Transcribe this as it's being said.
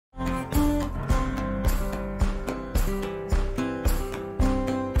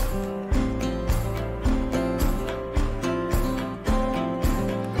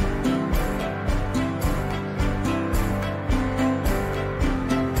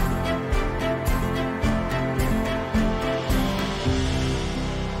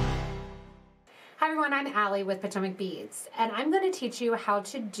Allie with Potomac Beads, and I'm going to teach you how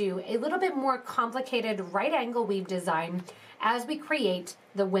to do a little bit more complicated right angle weave design as we create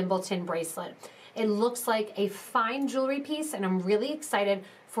the Wimbledon bracelet. It looks like a fine jewelry piece, and I'm really excited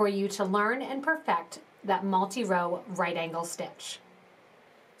for you to learn and perfect that multi-row right angle stitch.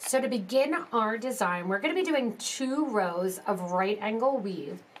 So to begin our design, we're going to be doing 2 rows of right angle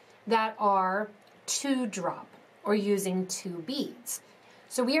weave that are 2 drop or using 2 beads.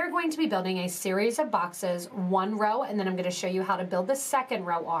 So we are going to be building a series of boxes, 1 row, and then I'm going to show you how to build the second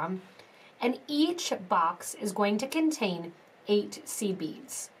row on. And each box is going to contain 8 seed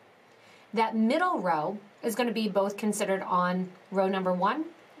beads. That middle row is going to be both considered on row number 1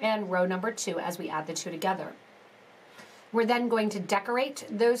 and row number 2 as we add the 2 together. We're then going to decorate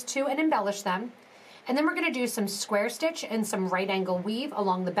those 2 and embellish them. And then we're going to do some square stitch and some right angle weave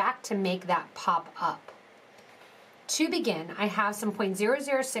along the back to make that pop up. To begin, I have some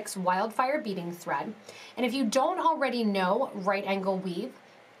 0.006 wildfire beading thread. And if you don't already know right angle weave,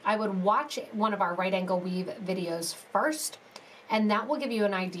 I would watch one of our right angle weave videos first, and that will give you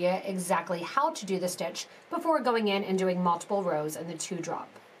an idea exactly how to do the stitch before going in and doing multiple rows in the 2 drop.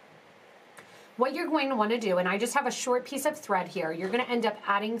 What you're going to want to do, and I just have a short piece of thread here, you're going to end up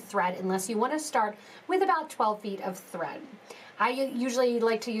adding thread unless you want to start with about 12 feet of thread. I usually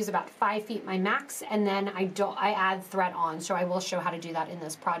like to use about 5 feet my max, and then I add thread on, so I will show how to do that in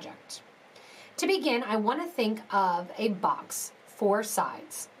this project. To begin, I want to think of a box, 4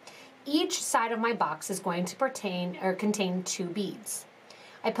 sides. Each side of my box is going to contain 2 beads.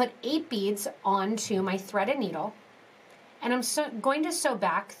 I put 8 beads onto my thread and needle, and I'm going to sew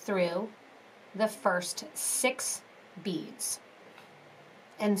back through the first 6 beads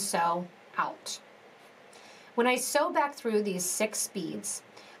and sew out. When I sew back through these 6 beads,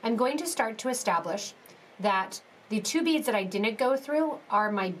 I'm going to start to establish that the 2 beads that I didn't go through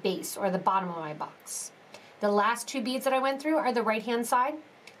are my base or the bottom of my box. The last 2 beads that I went through are the right hand side,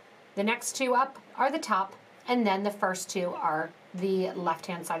 the next 2 up are the top, and then the first 2 are the left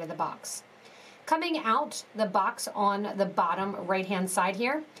hand side of the box. Coming out the box on the bottom right hand side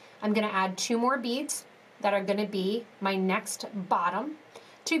here, I'm going to add 2 more beads that are going to be my next bottom.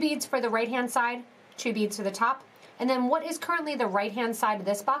 2 beads for the right hand side, 2 beads to the top, and then what is currently the right hand side of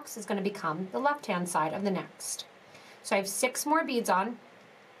this box is going to become the left hand side of the next. So I have 6 more beads on.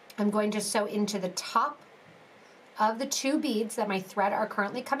 I'm going to sew into the top of the 2 beads that my thread are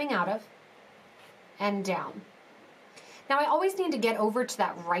currently coming out of and down. Now I always need to get over to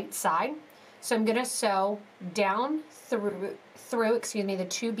that right side, so I'm going to sew down through the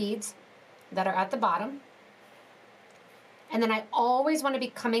 2 beads that are at the bottom. And then I always want to be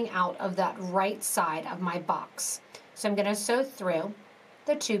coming out of that right side of my box. So I'm going to sew through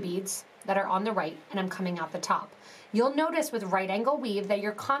the 2 beads that are on the right, and I'm coming out the top. You'll notice with right angle weave that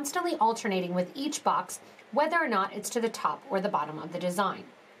you're constantly alternating with each box, whether or not it's to the top or the bottom of the design.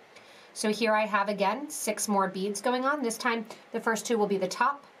 So here I have again 6 more beads going on. This time the first 2 will be the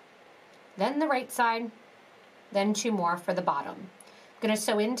top, then the right side, then 2 more for the bottom. I'm going to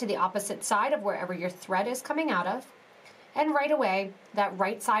sew into the opposite side of wherever your thread is coming out of. And right away, that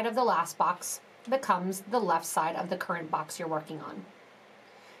right side of the last box becomes the left side of the current box you're working on.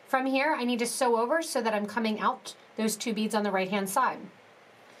 From here, I need to sew over so that I'm coming out those 2 beads on the right-hand side.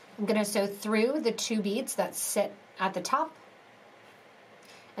 I'm going to sew through the 2 beads that sit at the top.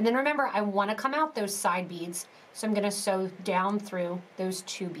 And then remember, I want to come out those side beads, so I'm going to sew down through those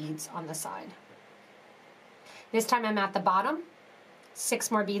 2 beads on the side. This time I'm at the bottom.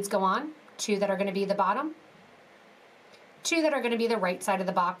 6 more beads go on, 2 that are going to be the bottom, 2 that are going to be the right side of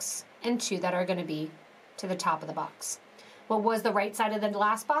the box, and 2 that are going to be to the top of the box. What was the right side of the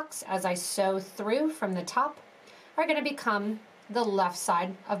last box, as I sew through from the top, are going to become the left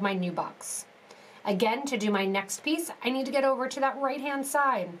side of my new box. Again, to do my next piece, I need to get over to that right hand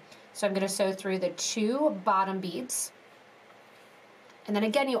side. So I'm going to sew through the 2 bottom beads. And then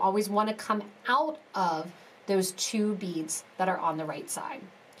again, you always want to come out of those 2 beads that are on the right side.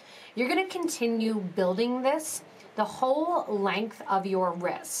 You're going to continue building this the whole length of your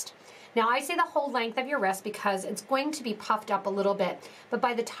wrist. Now I say the whole length of your wrist because it's going to be puffed up a little bit, but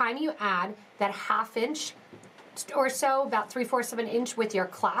by the time you add that 1/2 inch or so, about 3/4 of an inch with your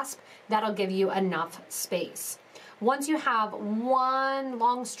clasp, that'll give you enough space. Once you have 1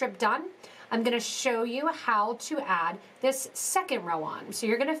 long strip done, I'm going to show you how to add this second row on. So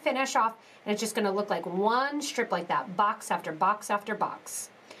you're going to finish off, and it's just going to look like 1 strip like that, box after box after box.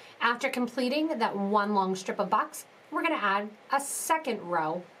 After completing that 1 long strip of box, we're going to add a second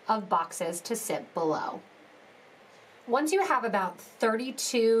row of boxes to sit below. Once you have about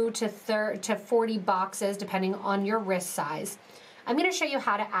 32 to 40 boxes, depending on your wrist size, I'm going to show you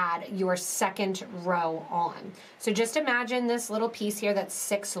how to add your second row on. So just imagine this little piece here that's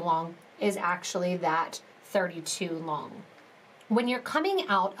 6 long is actually that 32 long. When you're coming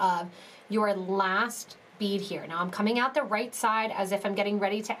out of your last bead here, now I'm coming out the right side as if I'm getting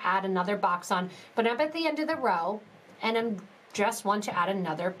ready to add another box on, but I'm at the end of the row and I'm just want to add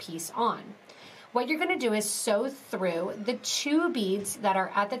another piece on. What you're going to do is sew through the 2 beads that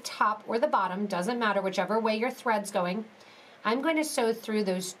are at the top or the bottom, doesn't matter, whichever way your thread's going. I'm going to sew through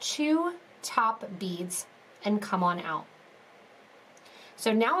those 2 top beads and come on out.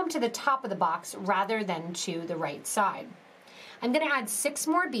 So now I'm to the top of the box rather than to the right side. I'm going to add 6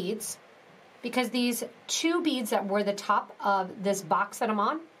 more beads because these 2 beads that were the top of this box that I'm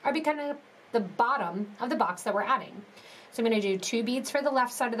on are becoming the bottom of the box that we're adding. So I'm going to do 2 beads for the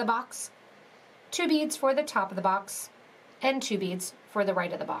left side of the box, 2 beads for the top of the box, and 2 beads for the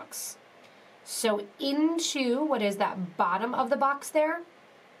right of the box. So into what is that bottom of the box there,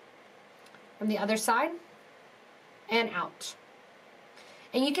 from the other side, and out.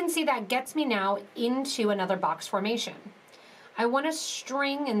 And you can see that gets me now into another box formation. I want to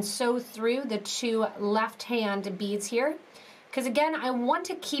string and sew through the 2 left-hand beads here, because again, I want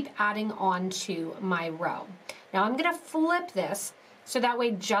to keep adding on to my row. Now I'm going to flip this, so that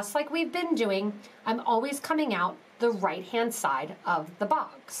way, just like we've been doing, I'm always coming out the right-hand side of the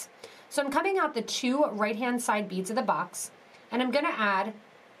box. So I'm coming out the 2 right-hand side beads of the box, and I'm going to add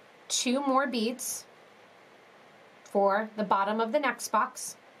 2 more beads for the bottom of the next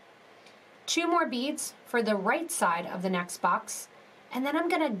box, 2 more beads for the right side of the next box, and then I'm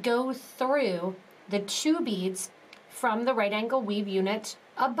going to go through the 2 beads from the right angle weave unit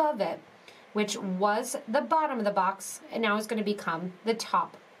above it, which was the bottom of the box, and now is going to become the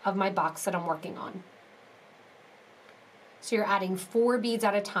top of my box that I'm working on. So you're adding 4 beads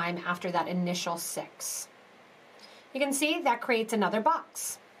at a time after that initial 6. You can see that creates another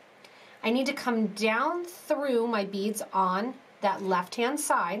box. I need to come down through my beads on that left-hand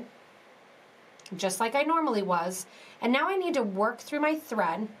side, just like I normally was, and now I need to work through my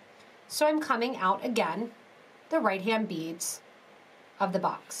thread, so I'm coming out again the right-hand beads of the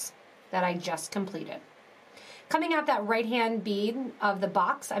box that I just completed. Coming out that right-hand bead of the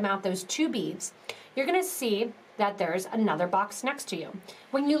box, I'm out those 2 beads. You're going to see that there's another box next to you.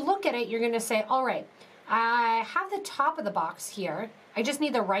 When you look at it, you're going to say, all right, I have the top of the box here. I just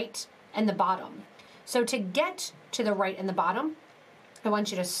need the right and the bottom. So to get to the right and the bottom, I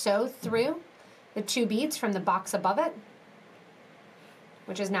want you to sew through the 2 beads from the box above it,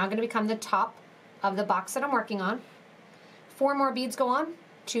 which is now going to become the top of the box that I'm working on. 4 more beads go on,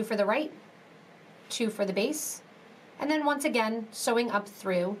 2 for the right, 2 for the base, and then once again sewing up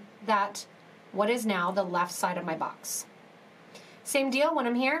through that what is now the left side of my box. Same deal when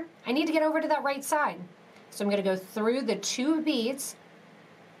I'm here, I need to get over to that right side. So I'm going to go through the 2 beads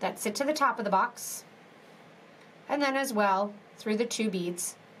that sit to the top of the box, and then as well through the 2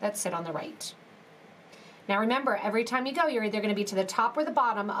 beads that sit on the right. Now remember, every time you go, you're either going to be to the top or the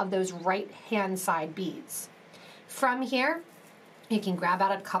bottom of those right-hand side beads. From here, you can grab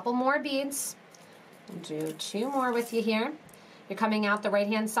out a couple more beads. Do 2 more with you here. You're coming out the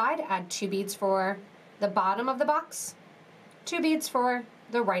right-hand side, add 2 beads for the bottom of the box, 2 beads for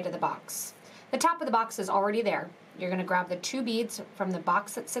the right of the box. The top of the box is already there. You're going to grab the 2 beads from the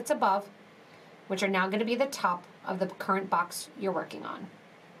box that sits above, which are now going to be the top of the current box you're working on.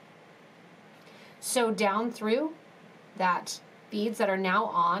 Sew down through that beads that are now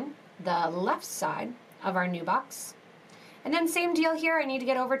on the left side of our new box. And then same deal here, I need to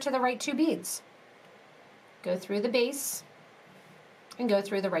get over to the right 2 beads. Go through the base and go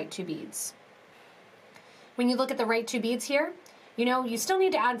through the right 2 beads. When you look at the right 2 beads here, you know, you still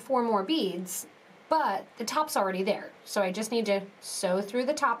need to add 4 more beads, but the top's already there. So I just need to sew through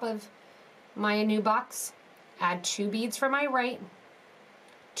the top of my new box, add 2 beads for my right,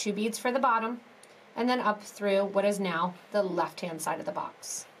 2 beads for the bottom, and then up through what is now the left-hand side of the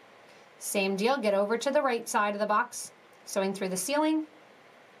box. Same deal, get over to the right side of the box, sewing through the ceiling,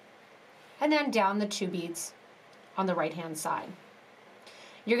 and then down the 2 beads on the right-hand side.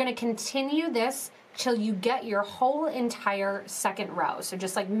 You're going to continue this till you get your whole entire second row. So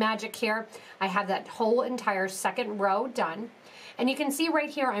just like magic here, I have that whole entire second row done. And you can see right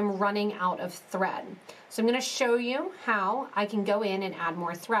here I'm running out of thread. So I'm going to show you how I can go in and add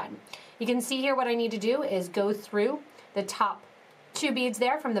more thread. You can see here what I need to do is go through the top 2 beads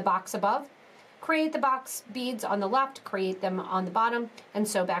there from the box above, create the box beads on the left, create them on the bottom, and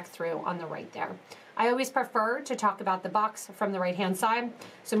sew back through on the right there. I always prefer to talk about the box from the right-hand side,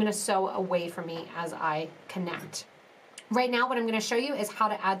 so I'm going to sew away from me as I connect. Right now, what I'm going to show you is how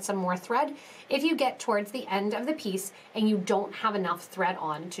to add some more thread if you get towards the end of the piece and you don't have enough thread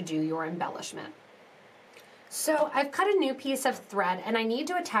on to do your embellishment. So I've cut a new piece of thread and I need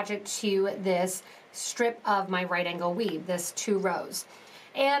to attach it to this strip of my right angle weave, this 2 rows.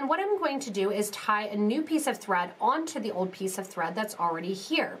 And what I'm going to do is tie a new piece of thread onto the old piece of thread that's already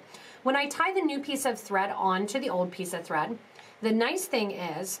here. When I tie the new piece of thread onto the old piece of thread, the nice thing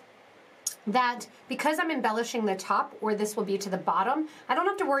is that because I'm embellishing the top, or this will be to the bottom, I don't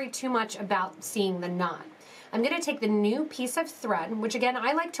have to worry too much about seeing the knot. I'm going to take the new piece of thread, which again,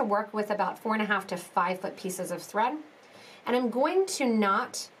 I like to work with about 4.5 to 5 foot pieces of thread, and I'm going to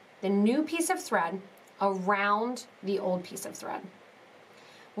knot the new piece of thread around the old piece of thread.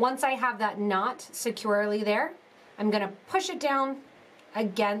 Once I have that knot securely there, I'm going to push it down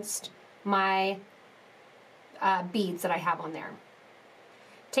against my beads that I have on there.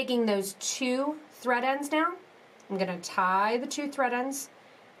 Taking those 2 thread ends now, I'm going to tie the 2 thread ends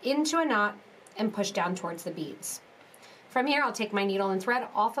into a knot and push down towards the beads. From here, I'll take my needle and thread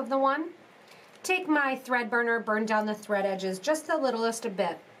off of the one, take my thread burner, burn down the thread edges just the littlest a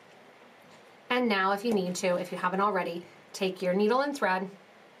bit. And now, if you need to, if you haven't already, take your needle and thread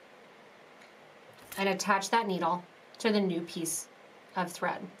and attach that needle to the new piece of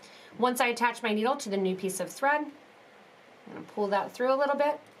thread. Once I attach my needle to the new piece of thread, I'm going to pull that through a little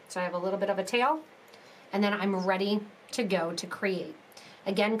bit so I have a little bit of a tail, and then I'm ready to go to create.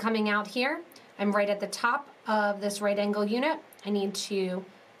 Again, coming out here, I'm right at the top of this right angle unit. I need to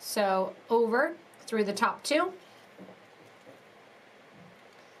sew over through the top 2,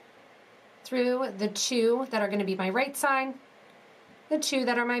 through the 2 that are going to be my right side, the 2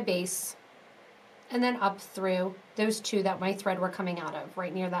 that are my base, and then up through those 2 that my thread were coming out of,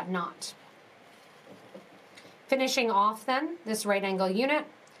 right near that knot. Finishing off then this right angle unit,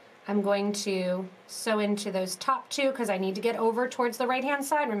 I'm going to sew into those top 2 because I need to get over towards the right hand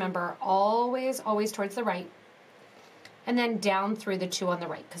side. Remember, always towards the right. And then down through the 2 on the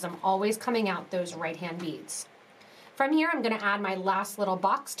right because I'm always coming out those right hand beads. From here, I'm going to add my last little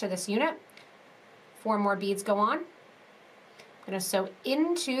box to this unit. 4 more beads go on. I'm going to sew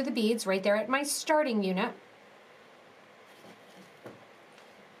into the beads right there at my starting unit.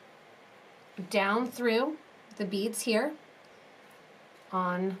 Down through the beads here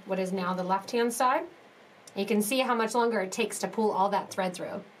on what is now the left hand side. You can see how much longer it takes to pull all that thread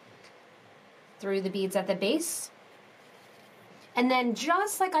through the beads at the base. And then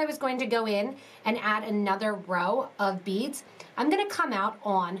just like I was going to go in and add another row of beads, I'm going to come out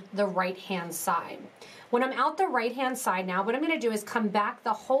on the right hand side. When I'm out the right hand side now, what I'm going to do is come back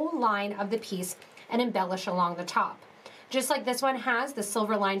the whole line of the piece and embellish along the top. Just like this one has the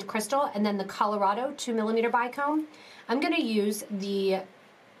silver lined crystal and then the Colorado 2mm bicone, I'm going to use the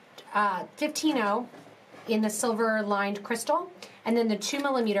 15-0 in the silver lined crystal and then the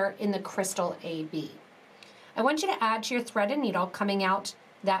 2mm in the crystal AB. I want you to add to your thread and needle coming out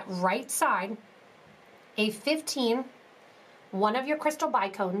that right side a 15, one of your crystal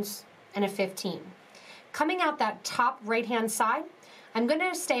bicones, and a 15. Coming out that top right hand side, I'm going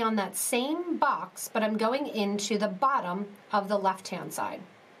to stay on that same box, but I'm going into the bottom of the left hand side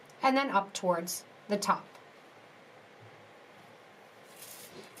and then up towards the top.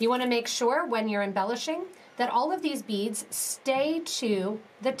 You want to make sure when you're embellishing that all of these beads stay to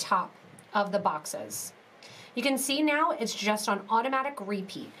the top of the boxes. You can see now it's just on automatic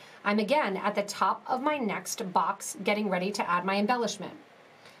repeat. I'm again at the top of my next box getting ready to add my embellishment.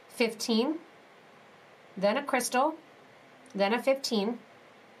 15, then a crystal, then a 15.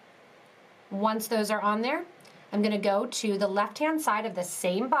 Once those are on there, I'm going to go to the left-hand side of the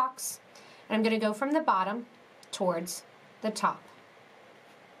same box, and I'm going to go from the bottom towards the top.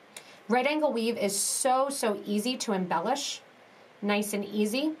 Right angle weave is so easy to embellish, nice and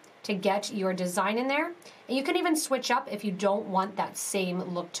easy to get your design in there. And you can even switch up if you don't want that same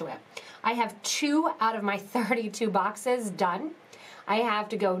look to it. I have 2 out of my 32 boxes done. I have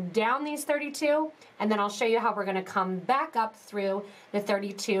to go down these 32, and then I'll show you how we're going to come back up through the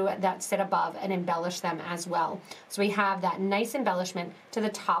 32 that sit above and embellish them as well. So we have that nice embellishment to the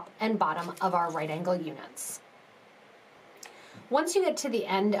top and bottom of our right angle units. Once you get to the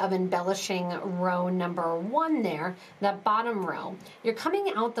end of embellishing row number 1 there, that bottom row, you're coming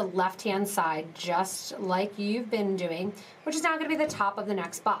out the left-hand side just like you've been doing, which is now going to be the top of the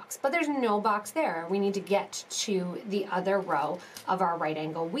next box. But there's no box there. We need to get to the other row of our right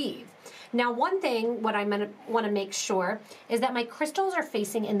angle weave. Now, one thing what I'm going to want to make sure is that my crystals are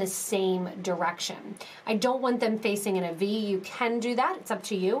facing in the same direction. I don't want them facing in a V. You can do that. It's up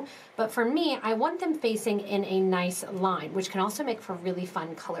to you. But for me, I want them facing in a nice line, which can also make for really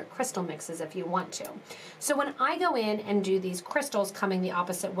fun color crystal mixes if you want to. So when I go in and do these crystals coming the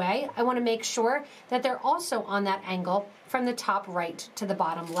opposite way, I want to make sure that they're also on that angle from the top right to the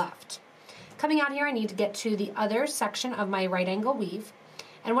bottom left. Coming out here, I need to get to the other section of my right angle weave.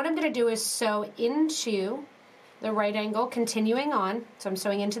 And what I'm going to do is sew into the right angle, continuing on. So I'm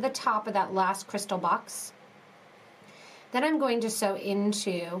sewing into the top of that last crystal box. Then I'm going to sew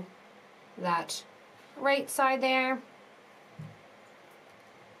into that right side there.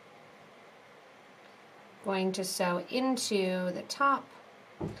 Going to sew into the top.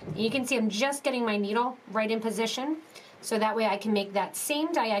 And you can see I'm just getting my needle right in position, so that way I can make that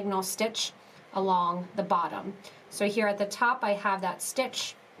same diagonal stitch along the bottom. So here at the top I have that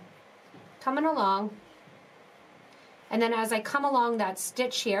stitch coming along, and then as I come along that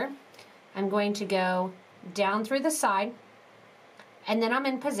stitch here, I'm going to go down through the side, and then I'm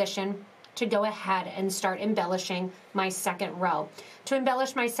in position to go ahead and start embellishing my second row. To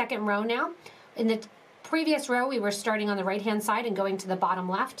embellish my second row now, in the previous row we were starting on the right hand side and going to the bottom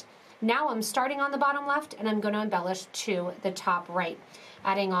left. Now I'm starting on the bottom left and I'm going to embellish to the top right,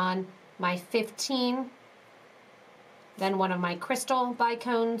 adding on my 15, then one of my crystal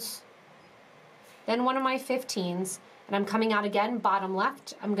bicones, then one of my 15s, and I'm coming out again bottom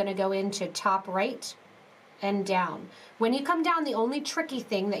left. I'm going to go into top right and down. When you come down, the only tricky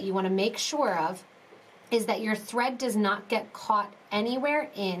thing that you want to make sure of is that your thread does not get caught anywhere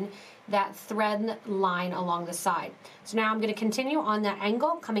in that thread line along the side. So now I'm going to continue on that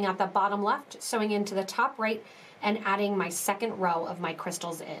angle, coming out the bottom left, sewing into the top right, and adding my second row of my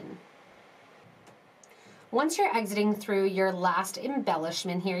crystals in. Once you're exiting through your last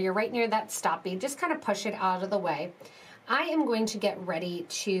embellishment here, you're right near that stop bead, just kind of push it out of the way. I am going to get ready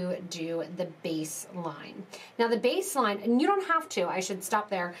to do the base line. Now the base line, and you don't have to, I should stop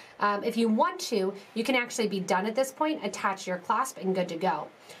there. If you want to, you can actually be done at this point, attach your clasp and good to go.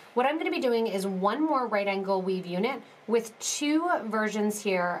 What I'm going to be doing is one more right angle weave unit with two versions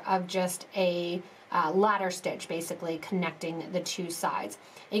here of just a ladder stitch, basically connecting the two sides.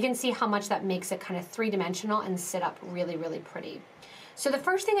 You can see how much that makes it kind of three-dimensional and sit up really, really pretty. So the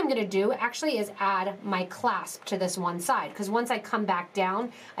first thing I'm going to do actually is add my clasp to this one side, because once I come back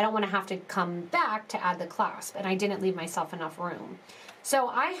down, I don't want to have to come back to add the clasp, and I didn't leave myself enough room. So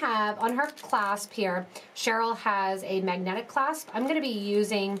I have, on her clasp here, Cheryl has a magnetic clasp. I'm going to be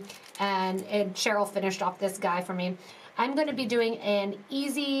using, and Cheryl finished off this guy for me, I'm going to be doing an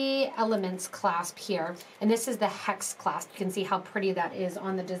Easy Elements clasp here, and this is the hex clasp. You can see how pretty that is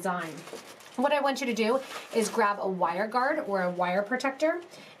on the design. What I want you to do is grab a wire guard or a wire protector,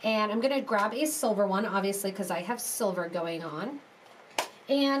 and I'm going to grab a silver one, obviously, because I have silver going on.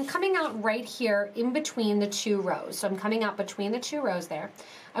 And coming out right here in between the two rows, so I'm coming out between the two rows there,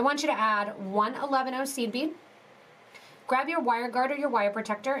 I want you to add one 11-0 seed bead, grab your wire guard or your wire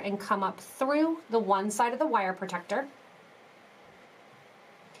protector, and come up through the one side of the wire protector,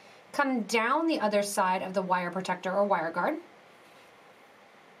 come down the other side of the wire protector or wire guard,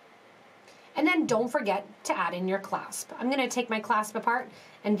 and then don't forget to add in your clasp. I'm going to take my clasp apart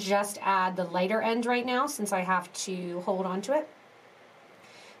and just add the lighter end right now since I have to hold on to it.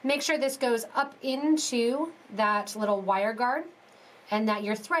 Make sure this goes up into that little wire guard and that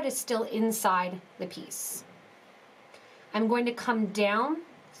your thread is still inside the piece. I'm going to come down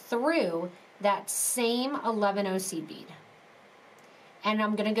through that same 11-0 seed bead, and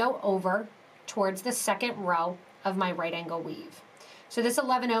I'm going to go over towards the second row of my right angle weave. So this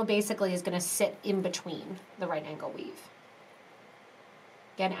 11-0 basically is going to sit in between the right angle weave.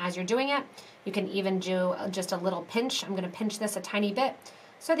 Again, as you're doing it, you can even do just a little pinch. I'm going to pinch this a tiny bit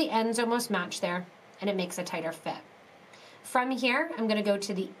so the ends almost match there and it makes a tighter fit. From here, I'm going to go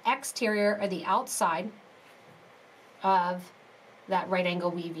to the exterior or the outside of that right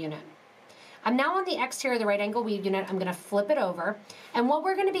angle weave unit. I'm now on the exterior of the right angle weave unit. I'm going to flip it over, and what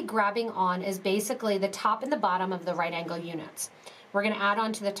we're going to be grabbing on is basically the top and the bottom of the right angle units. We're going to add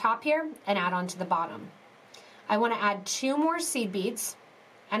on to the top here and add on to the bottom. I want to add two more seed beads,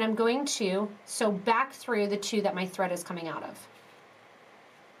 and I'm going to sew back through the two that my thread is coming out of.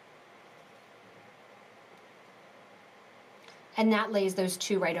 And that lays those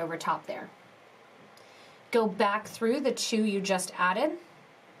two right over top there. Go back through the two you just added,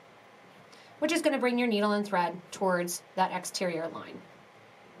 which is going to bring your needle and thread towards that exterior line.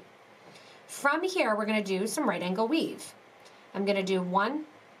 From here, we're going to do some right angle weave. I'm going to do 1,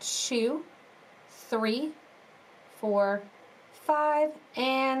 2, 3, 4, 5,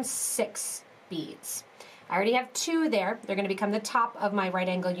 and 6 beads. I already have 2 there. They're going to become the top of my right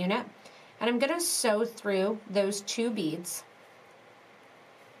angle unit. And I'm going to sew through those 2 beads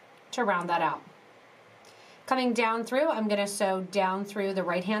to round that out. Coming down through, I'm going to sew down through the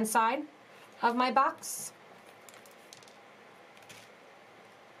right-hand side of my box.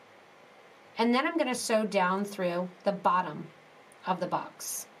 And then I'm going to sew down through the bottom of the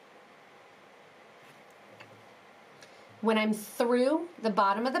box. When I'm through the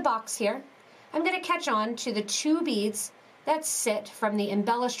bottom of the box here, I'm going to catch on to the 2 beads that sit from the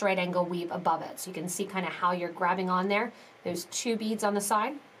embellished right angle weave above it. So you can see kind of how you're grabbing on there. Those 2 beads on the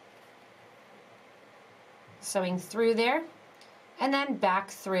side. Sewing through there, and then back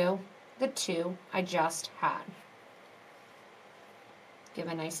through the 2 I just had. Give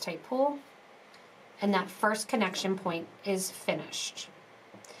a nice tight pull, and that first connection point is finished.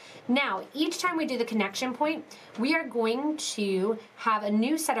 Now, each time we do the connection point, we are going to have a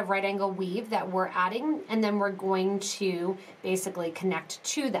new set of right angle weave that we're adding, and then we're going to basically connect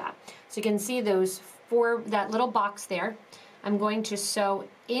to that. So you can see those 4, that little box there. I'm going to sew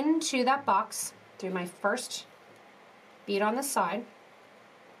into that box through my first bead on the side.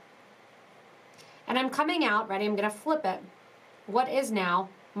 And I'm coming out, ready, I'm going to flip it. What is now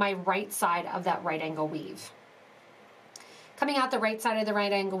my right side of that right angle weave. Coming out the right side of the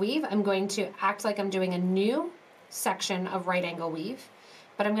right angle weave, I'm going to act like I'm doing a new section of right angle weave,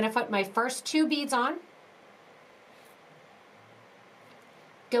 but I'm going to put my first 2 beads on,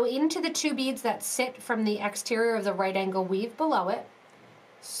 go into the 2 beads that sit from the exterior of the right angle weave below it,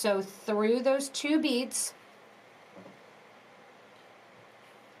 sew through those 2 beads,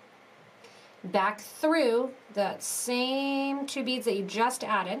 back through that same 2 beads that you just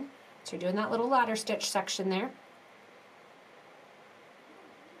added. So you're doing that little ladder stitch section there.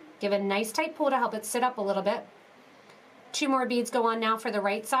 Give a nice tight pull to help it sit up a little bit. 2 more beads go on now for the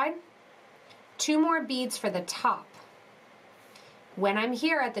right side. 2 more beads for the top. When I'm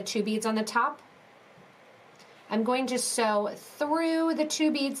here at the 2 beads on the top, I'm going to sew through the 2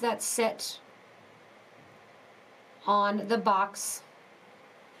 beads that sit on the box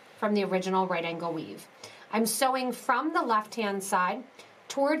from the original right angle weave. I'm sewing from the left-hand side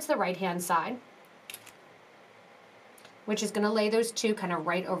towards the right-hand side, which is going to lay those 2 kind of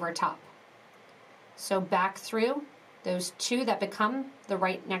right over top. So back through those 2 that become the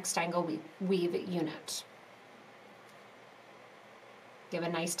right next angle weave unit. Give a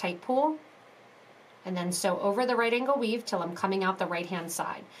nice tight pull, and then sew over the right angle weave till I'm coming out the right hand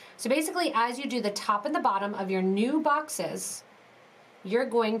side. So basically, as you do the top and the bottom of your new boxes, you're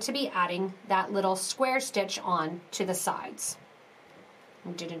going to be adding that little square stitch on to the sides.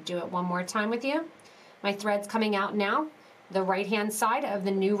 I'm going to do it one more time with you. My thread's coming out now, the right hand side of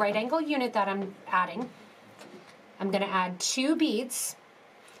the new right angle unit that I'm adding. I'm going to add 2 beads,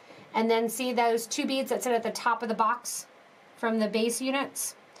 and then see those 2 beads that sit at the top of the box from the base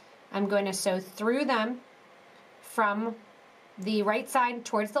units? I'm going to sew through them from the right side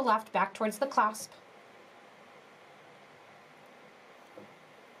towards the left, back towards the clasp.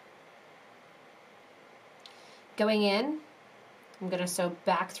 Going in, I'm going to sew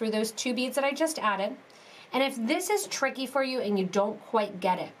back through those 2 beads that I just added. And if this is tricky for you and you don't quite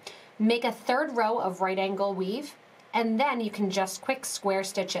get it, make a 3rd row of right angle weave, and then you can just quick square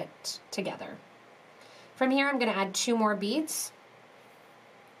stitch it together. From here, I'm going to add 2 more beads,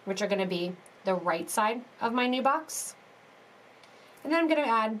 which are going to be the right side of my new box. And then I'm going to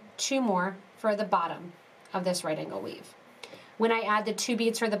add 2 more for the bottom of this right angle weave. When I add the 2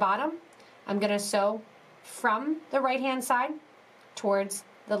 beads for the bottom, I'm going to sew from the right hand side towards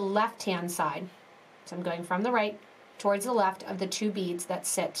the left hand side. So I'm going from the right towards the left of the 2 beads that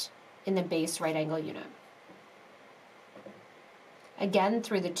sit in the base right angle unit. Again,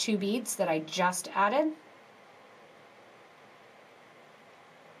 through the 2 beads that I just added.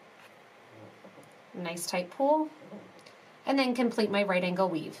 Nice tight pull, and then complete my right angle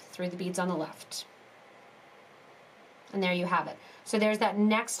weave through the beads on the left. And there you have it. So there's that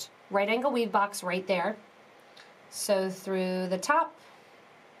next right angle weave box right there. Sew through the top,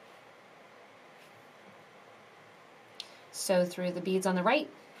 sew through the beads on the right,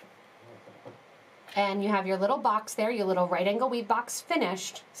 and you have your little box there, your little right angle weave box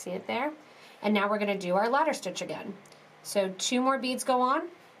finished. See it there? And now we're going to do our ladder stitch again. So 2 more beads go on.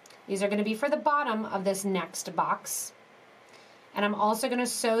 These are going to be for the bottom of this next box. And I'm also going to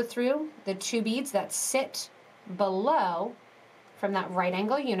sew through the 2 beads that sit below from that right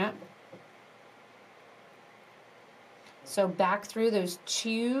angle unit. So back through those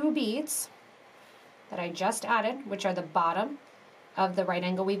 2 beads that I just added, which are the bottom of the right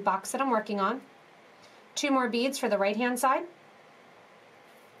angle weave box that I'm working on. 2 more beads for the right hand side.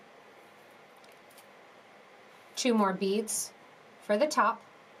 2 more beads for the top.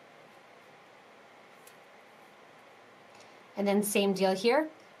 And then same deal here.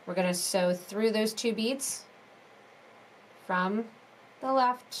 We're going to sew through those 2 beads from the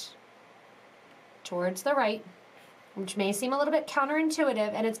left towards the right, which may seem a little bit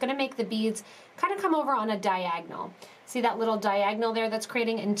counterintuitive, and it's going to make the beads kind of come over on a diagonal. See that little diagonal there that's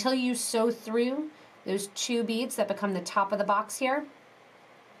creating? Until you sew through those 2 beads that become the top of the box here,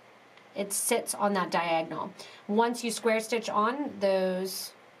 it sits on that diagonal. Once you square stitch on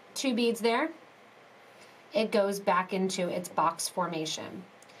those 2 beads there, it goes back into its box formation.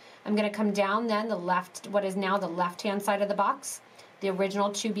 I'm going to come down then the left, what is now the left-hand side of the box, the original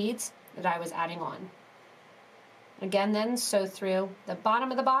 2 beads that I was adding on. Again then, sew through the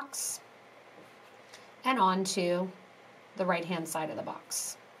bottom of the box and onto the right-hand side of the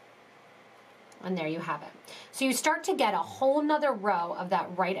box. And there you have it. So you start to get a whole nother row of that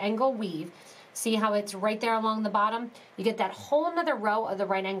right angle weave. See how it's right there along the bottom? You get that whole nother row of the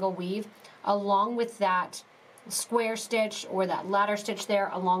right angle weave along with that square stitch or that ladder stitch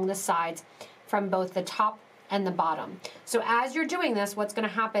there along the sides from both the top and the bottom. So as you're doing this, what's going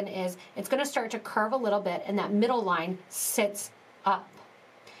to happen is it's going to start to curve a little bit, and that middle line sits up.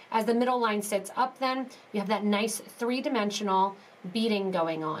 As the middle line sits up, then you have that nice 3-dimensional beading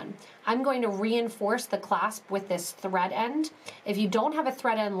going on. I'm going to reinforce the clasp with this thread end. If you don't have a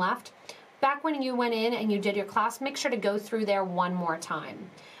thread end left, back when you went in and you did your clasp, make sure to go through there one more time.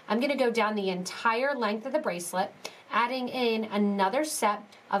 I'm going to go down the entire length of the bracelet, adding in another set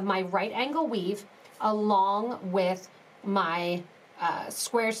of my right angle weave along with my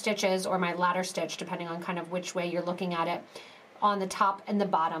square stitches or my ladder stitch, depending on kind of which way you're looking at it, on the top and the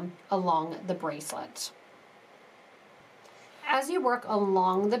bottom along the bracelet. As you work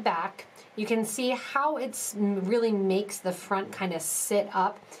along the back, you can see how it's really makes the front kind of sit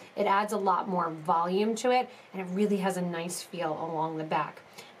up. It adds a lot more volume to it, and it really has a nice feel along the back.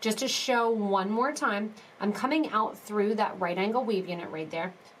 Just to show one more time, I'm coming out through that right angle weave unit right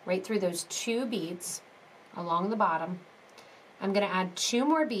there, right through those 2 beads along the bottom. I'm going to add 2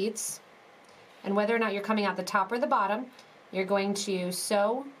 more beads, and whether or not you're coming out the top or the bottom, you're going to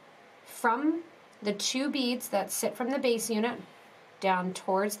sew from the 2 beads that sit from the base unit down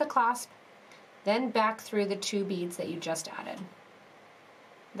towards the clasp, then back through the 2 beads that you just added.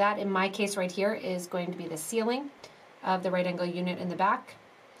 That, in my case right here, is going to be the ceiling of the right angle unit in the back.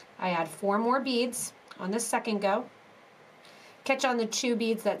 I add 4 more beads on the second go. Catch on the 2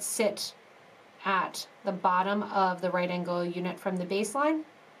 beads that sit at the bottom of the right angle unit from the baseline.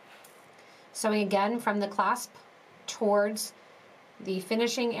 Sewing again from the clasp towards the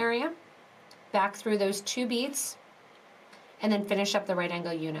finishing area, back through those 2 beads, and then finish up the right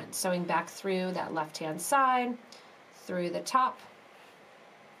angle unit. Sewing back through that left-hand side, through the top,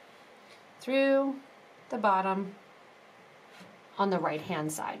 through the bottom on the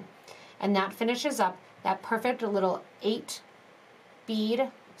right-hand side. And that finishes up that perfect little 8 bead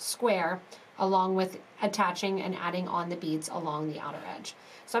square along with attaching and adding on the beads along the outer edge.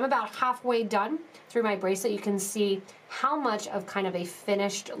 So I'm about halfway done through my bracelet. You can see how much of kind of a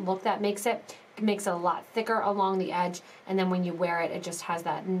finished look that makes it. It makes it a lot thicker along the edge, and then when you wear it, it just has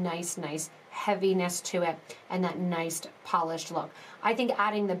that nice heaviness to it and that nice polished look. I think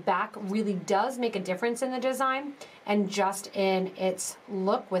adding the back really does make a difference in the design and just in its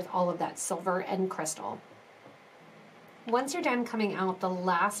look with all of that silver and crystal. Once you're done coming out the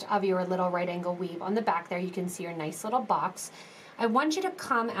last of your little right angle weave on the back there, you can see your nice little box. I want you to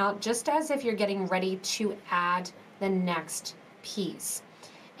come out just as if you're getting ready to add the next piece.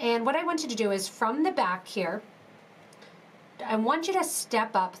 And what I want you to do is from the back here, I want you to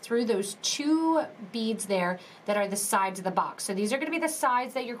step up through those 2 beads there that are the sides of the box. So these are going to be the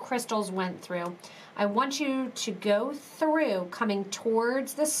sides that your crystals went through. I want you to go through, coming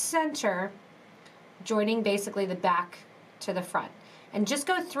towards the center, joining basically the back to the front. And just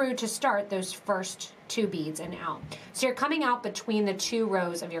go through to start those first 2 beads and out. So you're coming out between the 2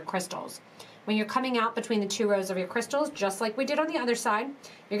 rows of your crystals. When you're coming out between the 2 rows of your crystals, just like we did on the other side,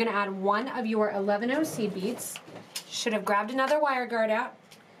 you're going to add 1 of your 11 seed beads. Should have grabbed another wire guard out.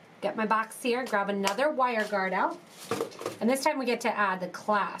 Get my box here, grab another wire guard out. And this time we get to add the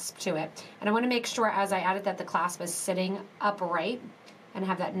clasp to it. And I want to make sure as I add it that the clasp is sitting upright and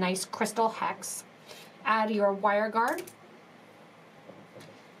have that nice crystal hex. Add your wire guard.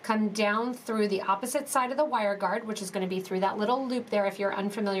 Come down through the opposite side of the wire guard, which is going to be through that little loop there if you're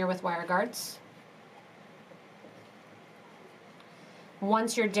unfamiliar with wire guards.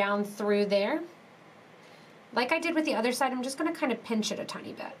 Once you're down through there, like I did with the other side, I'm just going to kind of pinch it a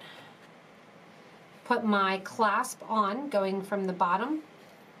tiny bit. Put my clasp on, going from the bottom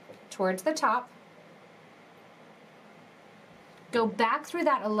towards the top. Go back through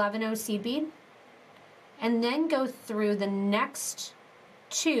that 11-0 seed bead, and then go through the next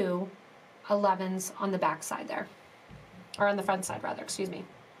 2 11s on the back side there, or on the front side rather, excuse me.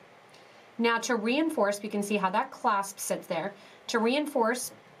 Now to reinforce, we can see how that clasp sits there. To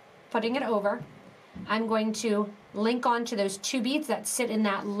reinforce, putting it over, I'm going to link onto those 2 beads that sit in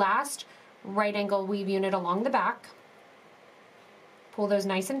that last right angle weave unit along the back. Pull those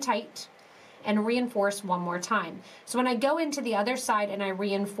nice and tight and reinforce one more time. So when I go into the other side and I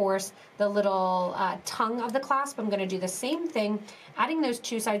reinforce the little tongue of the clasp, I'm going to do the same thing, adding those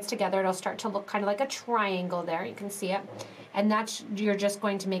 2 sides together. It'll start to look kind of like a triangle there. You can see it. And that's, you're just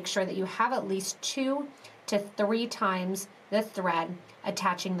going to make sure that you have at least 2 to 3 times the thread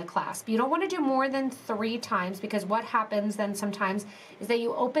attaching the clasp. You don't want to do more than 3 times, because what happens then sometimes is that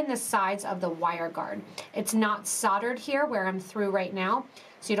you open the sides of the wire guard. It's not soldered here where I'm through right now,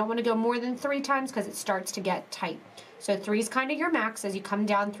 so you don't want to go more than 3 times because it starts to get tight. So 3 is kind of your max as you come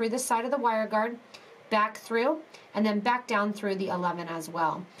down through the side of the wire guard, back through, and then back down through the 11 as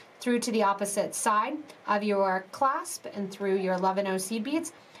well. Through to the opposite side of your clasp and through your 11-0 seed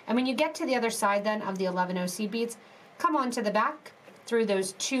beads. And when you get to the other side then of the 11-0 seed beads, come on to the back through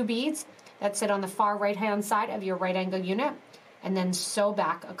those 2 beads that sit on the far right-hand side of your right angle unit, and then sew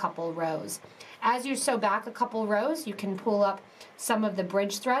back a couple rows. As you sew back a couple rows, you can pull up some of the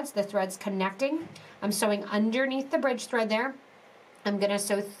bridge threads, the threads connecting. I'm sewing underneath the bridge thread there. I'm going to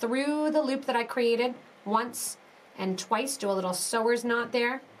sew through the loop that I created once and twice, do a little sewer's knot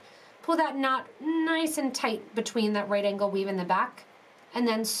there. Pull that knot nice and tight between that right angle weave in the back, and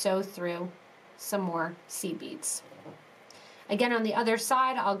then sew through some more seed beads. Again, on the other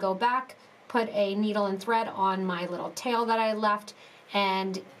side, I'll go back, put a needle and thread on my little tail that I left,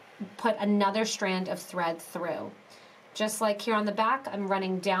 and put another strand of thread through. Just like here on the back, I'm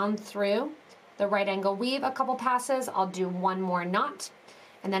running down through the right angle weave a couple passes. I'll do 1 more knot,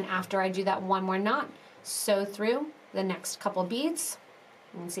 and then after I do that 1 more knot, sew through the next couple beads.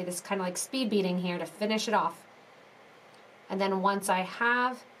 You can see this kind of like speed beading here to finish it off. And then once I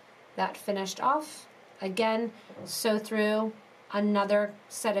have that finished off, again, sew through another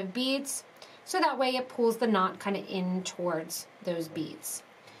set of beads, so that way it pulls the knot kind of in towards those beads.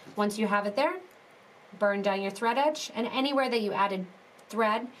 Once you have it there, burn down your thread edge, and anywhere that you added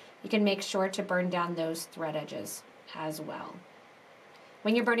thread, you can make sure to burn down those thread edges as well.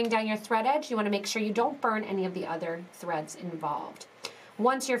 When you're burning down your thread edge, you want to make sure you don't burn any of the other threads involved.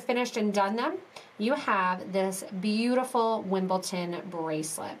 Once you're finished and done them, you have this beautiful Wimbledon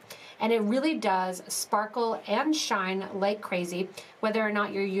bracelet. And it really does sparkle and shine like crazy, whether or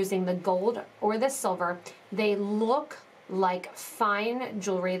not you're using the gold or the silver. They look like fine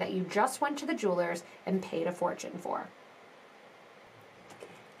jewelry that you just went to the jeweler's and paid a fortune for.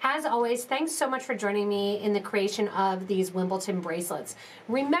 As always, thanks so much for joining me in the creation of these Wimbledon bracelets.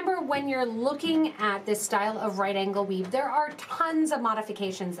 Remember, when you're looking at this style of right angle weave, there are tons of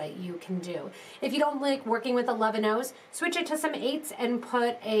modifications that you can do. If you don't like working with 11-0s, switch it to some 8s and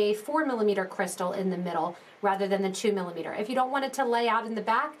put a 4mm crystal in the middle rather than the 2mm. If you don't want it to lay out in the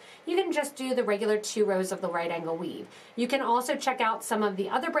back, you can just do the regular 2 rows of the right angle weave. You can also check out some of the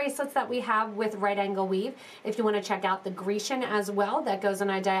other bracelets that we have with right angle weave if you want to check out the Grecian as well that goes on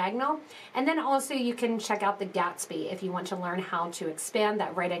a diagonal. And then also you can check out the Gatsby if you want to learn how to expand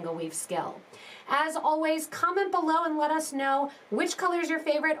that right angle weave skill. As always, comment below and let us know which color is your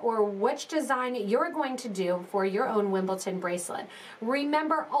favorite or which design you're going to do for your own Wimbledon bracelet.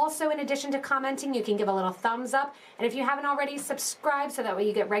 Remember also, in addition to commenting, you can give a little thumbs up, and if you haven't already, subscribe so that way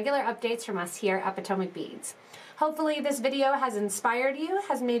you get regular updates from us here at Potomac Beads. Hopefully this video has inspired you,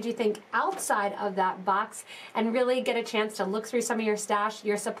 has made you think outside of that box, and really get a chance to look through some of your stash,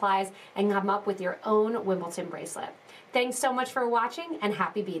 your supplies, and come up with your own Wimbledon bracelet. Thanks so much for watching, and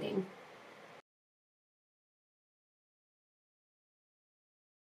happy beading.